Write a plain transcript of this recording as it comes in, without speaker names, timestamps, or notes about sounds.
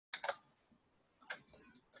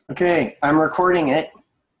Okay, I'm recording it.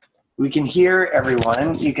 We can hear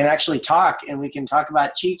everyone. You can actually talk, and we can talk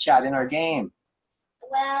about Cheat Chat in our game.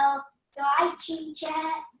 Well, do I cheat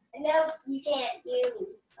chat? No, you can't hear me.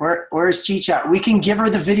 Where's Cheat Chat? We can give her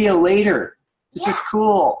the video later. This is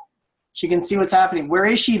cool. She can see what's happening. Where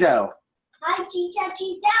is she, though? Hi, Cheat Chat.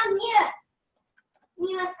 She's down here.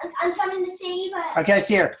 I'm coming to save her. Okay, I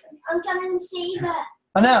see her. I'm coming to save her.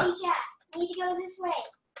 Oh, no. Cheat Chat, we need to go this way.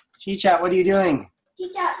 Cheat Chat, what are you doing?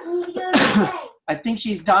 Cheat Chat, we need to go this way. I think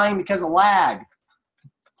she's dying because of lag.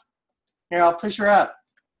 Here, I'll push her up.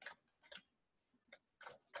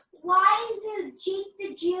 Why is Jake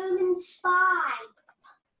the German spy?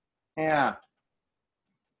 Yeah.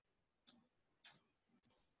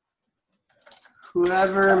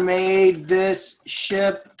 Whoever made this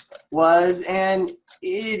ship was an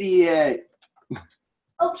idiot.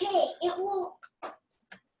 Okay, it will,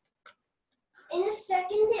 in a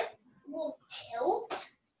second it will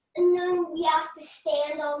tilt, and then we have to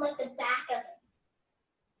stand on like the back of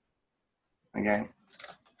it. Okay.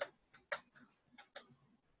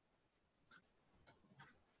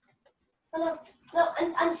 Oh, no,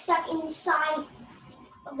 I'm stuck inside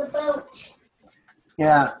of the boat.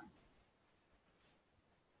 Yeah.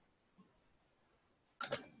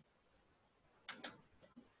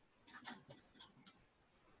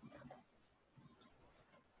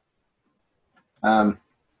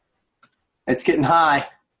 It's getting high.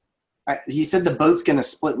 He said the boat's gonna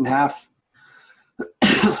split in half.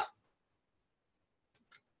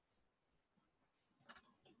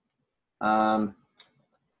 The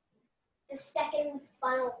second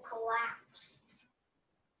funnel collapsed.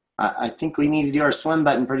 I think we need to do our swim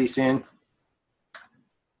button pretty soon.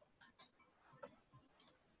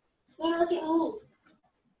 You look at me.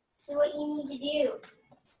 So what you need to do.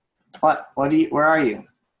 What? Where are you?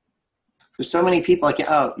 There's so many people. I can't.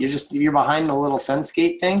 Oh, you're behind the little fence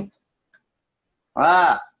gate thing.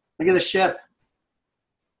 Ah, look at the ship.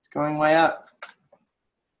 It's going way up.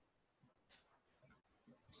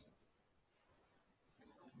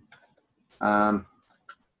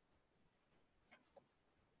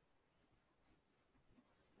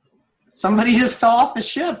 Somebody just fell off the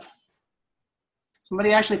ship.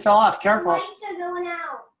 Somebody actually fell off. Careful. The lights are going out.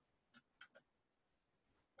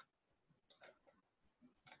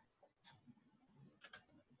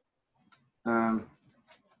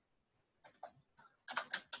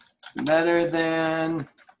 Better than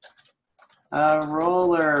a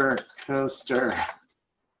roller coaster.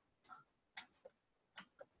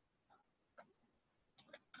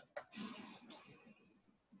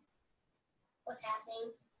 What's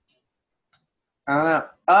happening? I don't know.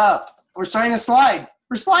 Oh, we're starting to slide.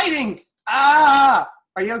 We're sliding. Ah,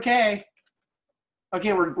 are you okay?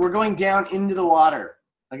 Okay, we're going down into the water.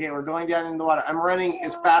 Okay, we're going down into the water. I'm running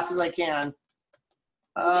as fast as I can.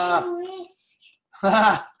 Risk.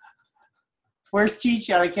 Where's Cheat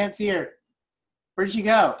Chat? I can't see her. Where'd she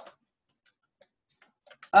go?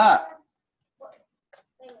 What's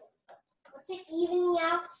it evening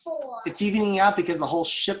out for? It's evening out because the whole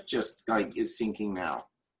ship just is sinking now.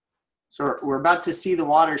 So we're about to see the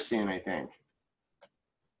water soon, I think.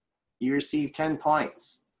 You receive 10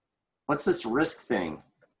 points. What's this risk thing?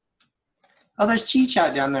 Oh, there's Cheat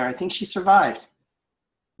Chat down there. I think she survived.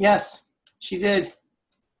 Yes, she did.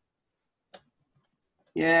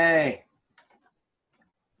 Yay.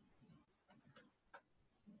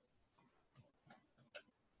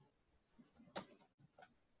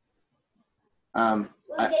 We're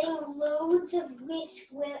getting loads of risk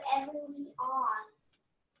wherever we are.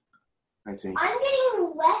 I see. I'm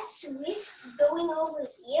getting less risk going over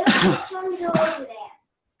here. So I'm going to go over there.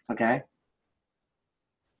 Okay.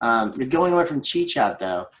 You're going away from Cheat Chat,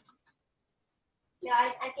 though.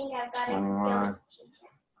 Yeah, I think I've got it.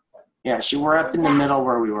 Yeah, we're up in the middle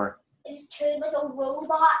where we were. It's turned like a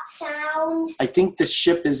robot sound. I think the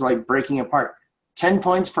ship is like breaking apart. 10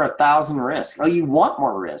 points for 1,000 risk. Oh, you want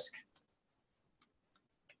more risk.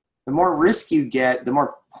 The more risk you get, the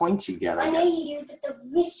more points you get, I know guess. you do, but the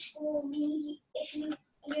risk will lead, if you're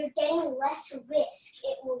getting less risk,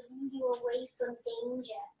 it will lead you away from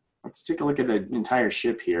danger. Let's take a look at the entire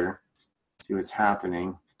ship here. See what's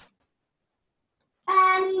happening.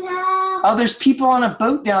 Oh, there's people on a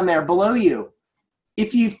boat down there below you.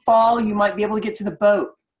 If you fall, you might be able to get to the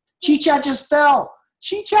boat. Cheat Chat just fell.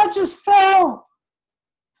 Cheat Chat just fell.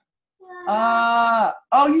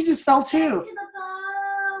 Oh, you just fell too. Get to the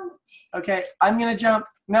boat. Okay, I'm going to jump.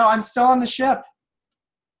 No, I'm still on the ship.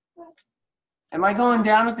 Am I going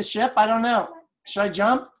down with the ship? I don't know. Should I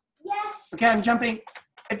jump? Yes. Okay, I'm jumping.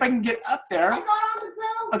 If I can get up there. I got on the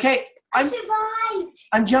boat. Okay. I survived.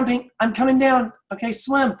 I'm jumping. I'm coming down. Okay,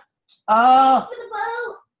 swim. For the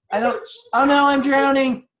boat. I don't. Oh no, I'm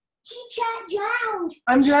drowning. Chit-chat drowned.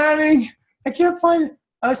 I'm drowning. I can't find it.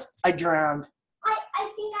 I drowned. I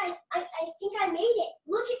think I made it.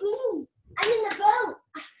 Look at me. I'm in the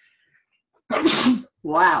boat.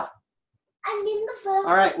 Wow. I'm in the boat.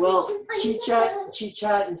 All right. Well, I'm in the boat.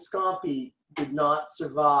 Chit-chat, and Scompy did not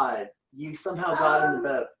survive. You somehow got in the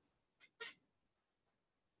boat.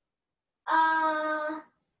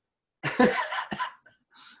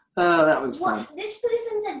 Oh, that was fun. This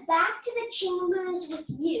person said back to the chambers with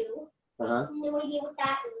you. Uh-huh. No idea what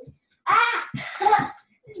that means. Ah!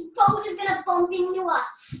 This boat is gonna bump into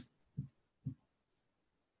us.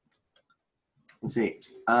 Let's see.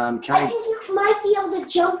 I think you might be able to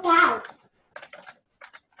jump out.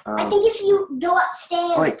 I think if you go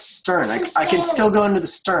upstairs. Oh, wait, stern. I can still go into the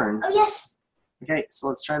stern. Oh, yes. Okay, so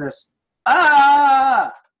let's try this.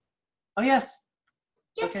 Ah! Oh, yes.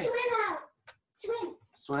 Get swim out. Swim.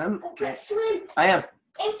 Swim? Okay. Swim. I am.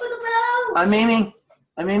 Aim for the boat. I'm aiming.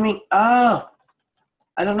 Oh.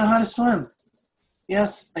 I don't know how to swim.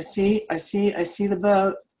 Yes, I see the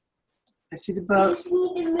boat. I see the boat. You just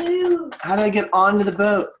need to move. How do I get onto the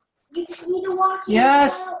boat? You just need to walk in.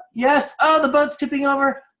 Yes. Oh, the boat's tipping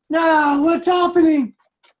over. No, what's happening?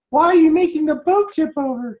 Why are you making the boat tip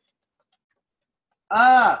over?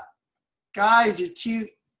 Guys, you're too.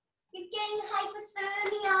 You're getting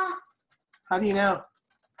hypothermia. How do you know?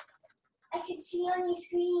 I can see on your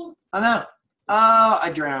screen. Oh no. Oh, I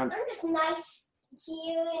drowned. I'm just nice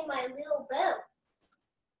here in my little boat.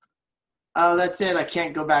 Oh, that's it. I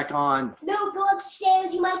can't go back on. No, go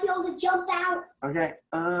upstairs. You might be able to jump out. Okay.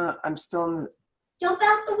 I'm still in the. Jump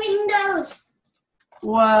out the windows.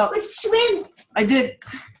 Well. With swim. I did.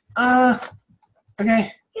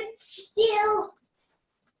 Okay. Get still.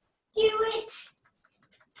 Do it.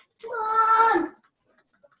 Come on.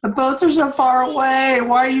 The boats are so far away.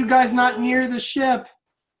 Why are you guys not near the ship?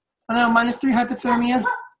 Oh no, -3 hypothermia.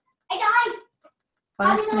 I died.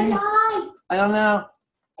 -3. I don't know.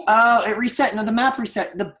 Oh, it reset. No, the map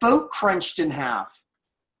reset. The boat crunched in half.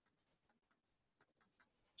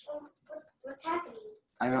 What's happening?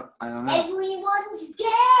 I don't know. Everyone's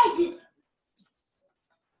dead.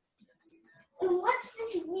 And what's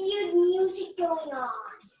this weird music going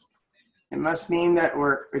on? It must mean that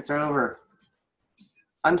it's over.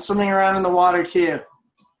 I'm swimming around in the water too.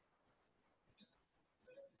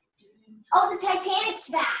 Oh, the Titanic's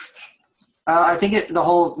back. I think the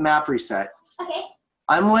whole map reset. Okay.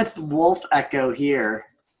 I'm with Wolf Echo here.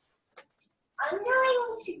 I'm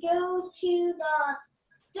going to go to the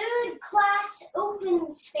 3rd class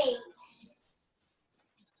open space.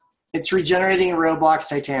 It's regenerating Roblox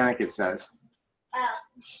Titanic, it says.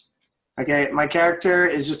 Okay, my character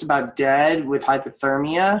is just about dead with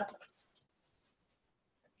hypothermia.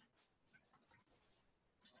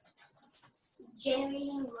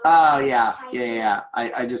 Generating Roblox Oh yeah. Titanic. Yeah.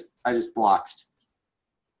 I just blocked.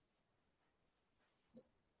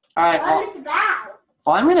 All right. I'm at the bow.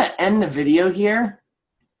 Well, I'm gonna end the video here,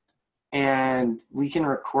 and we can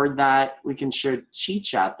record that. We can show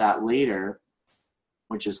Chit-chat that later,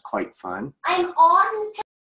 which is quite fun. I'm on